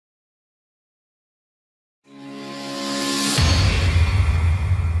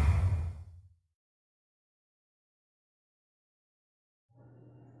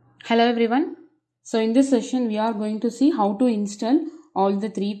Hello everyone. So in this session we are going to see how to install all the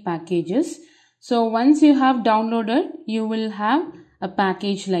three packages. So once you have downloaded, you will have a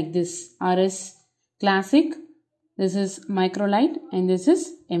package like this: RS Classic, this is Microlite, and this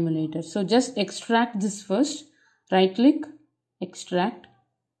is Emulator. So just extract this first. Right click, extract.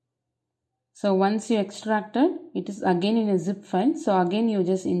 So once you extracted, it is again in a zip file. So again you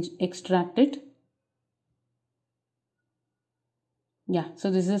just extract it. Yeah,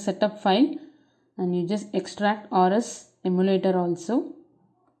 so this is a setup file and you just extract RS emulator also.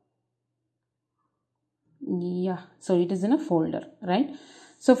 Yeah, so it is in a folder, right?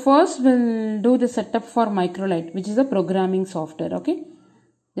 So first we'll do the setup for Microlite, which is a programming software. Okay,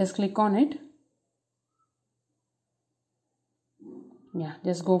 just click on it. Yeah,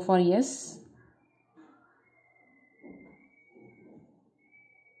 just go for yes.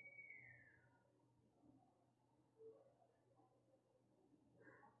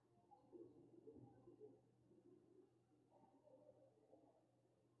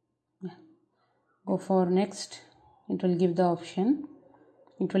 Yeah. Go for next. It will give the option.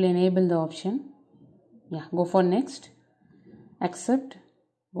 It will enable the option. Yeah, go for next. Accept.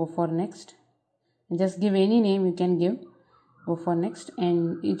 Go for next. Just give any name you can give. Go for next,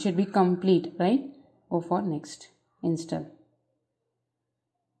 and it should be complete, right? Go for next. Install.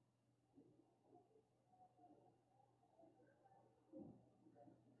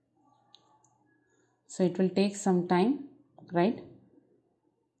 So it will take some time, right?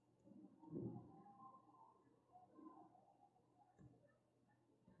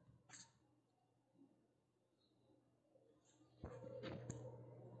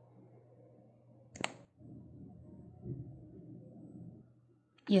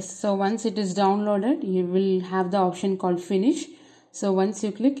 Yes, so once it is downloaded, you will have the option called finish. So once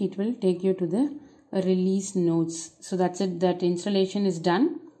you click, it will take you to the release notes. So that's it, that installation is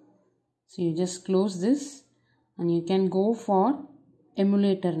done. So you just close this and you can go for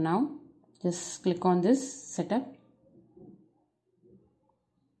emulator now. Just click on this setup.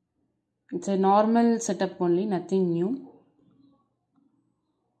 It's a normal setup only, nothing new.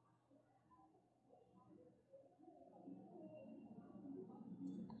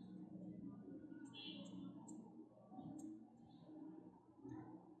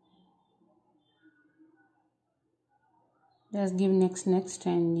 Just give next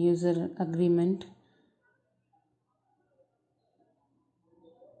and user agreement.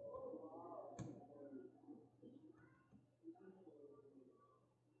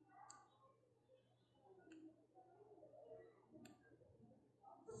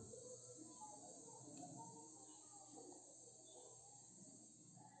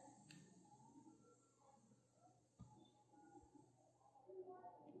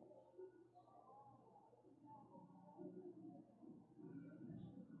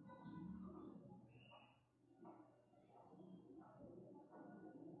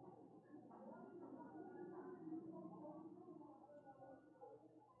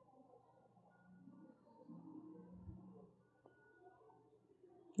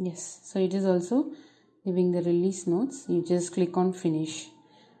 Yes, so it is also giving the release notes. You just click on finish.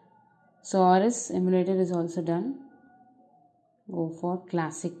 So RS emulator is also done. Go for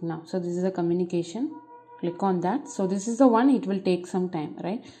classic now. So this is a communication. Click on that. So this is the one, it will take some time,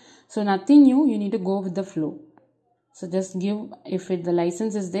 right? So nothing new, you need to go with the flow. So just give, if the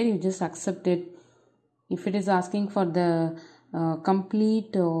license is there, you just accept it. If it is asking for the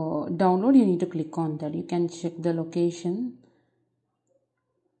complete download, you need to click on that. You can check the location.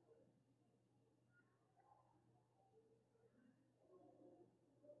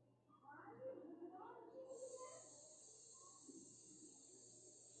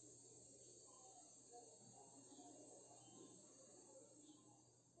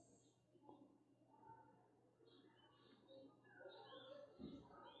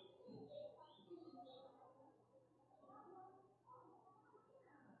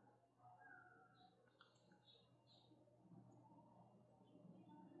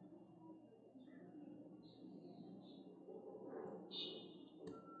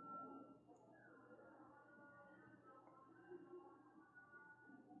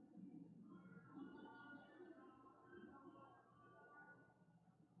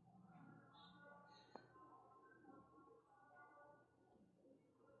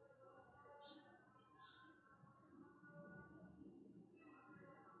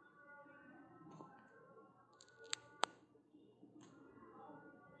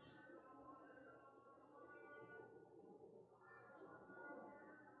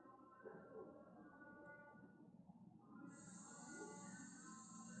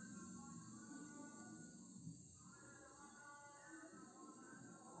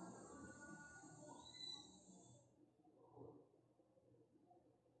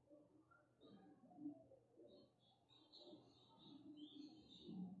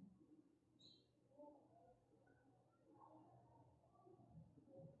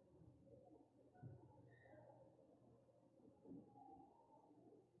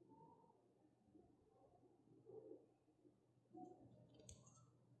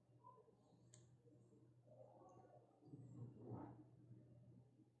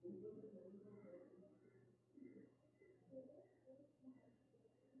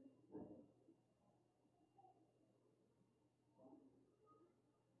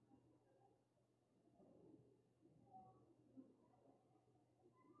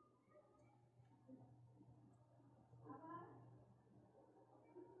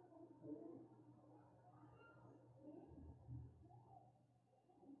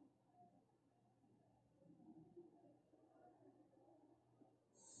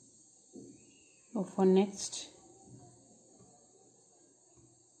 Go for next.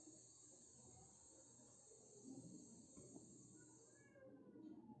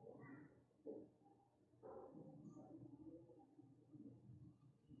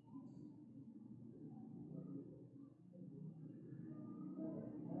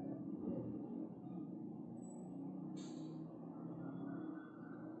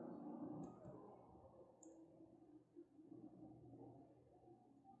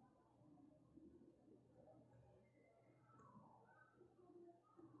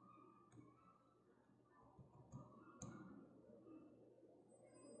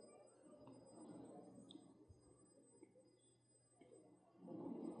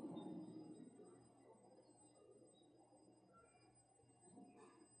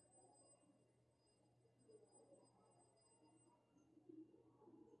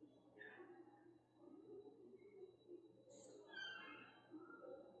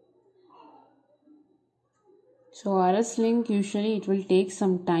 So RSLinx, usually it will take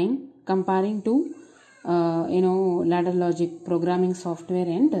some time comparing to ladder logic programming software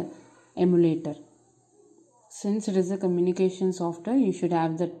and emulator. Since it is a communication software, you should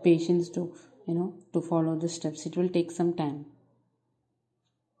have that patience to to follow the steps. It will take some time.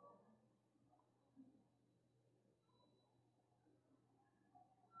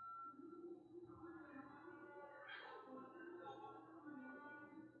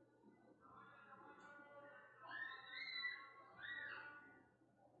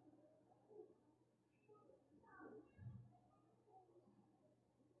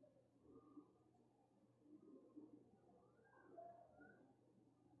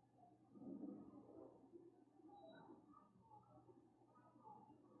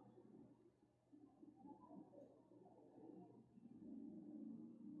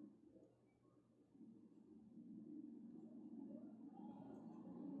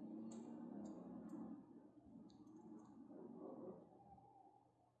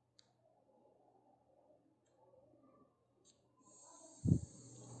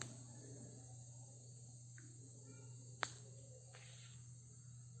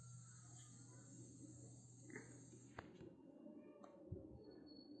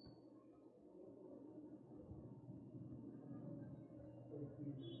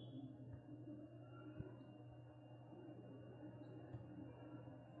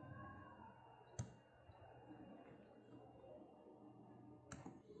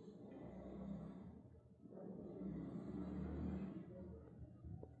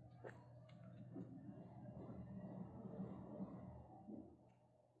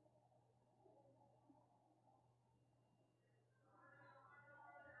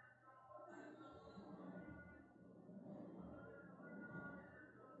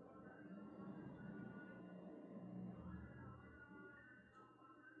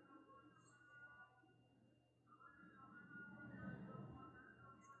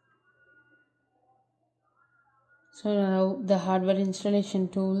 So now the hardware installation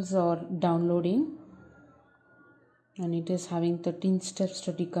tools are downloading, and it is having 13 steps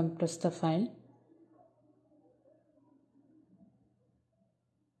to decompress the file.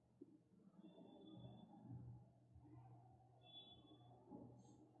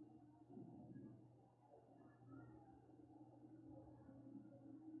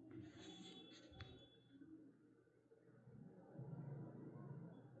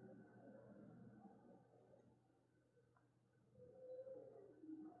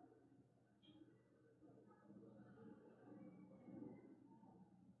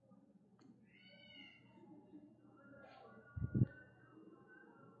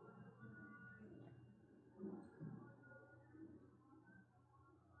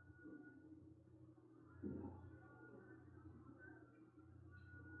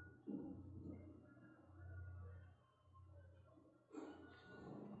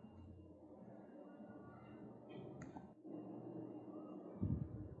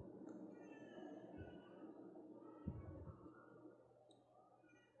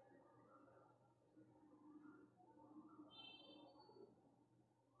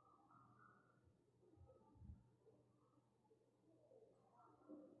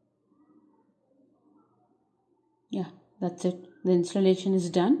 Yeah, that's it. The installation is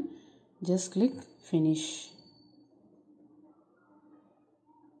done. Just click finish.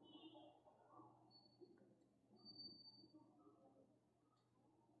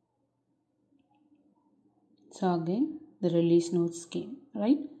 So again the release notes came,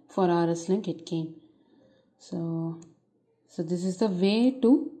 right? For RSLinx it came. So this is the way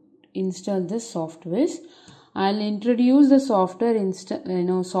to install this software. I'll introduce the software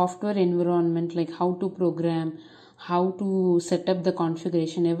software environment, like how to program, how to set up the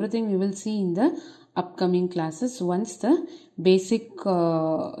configuration. Everything we will see in the upcoming classes once the basic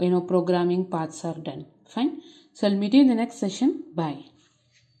programming parts are done. Fine. So I'll meet you in the next session. Bye.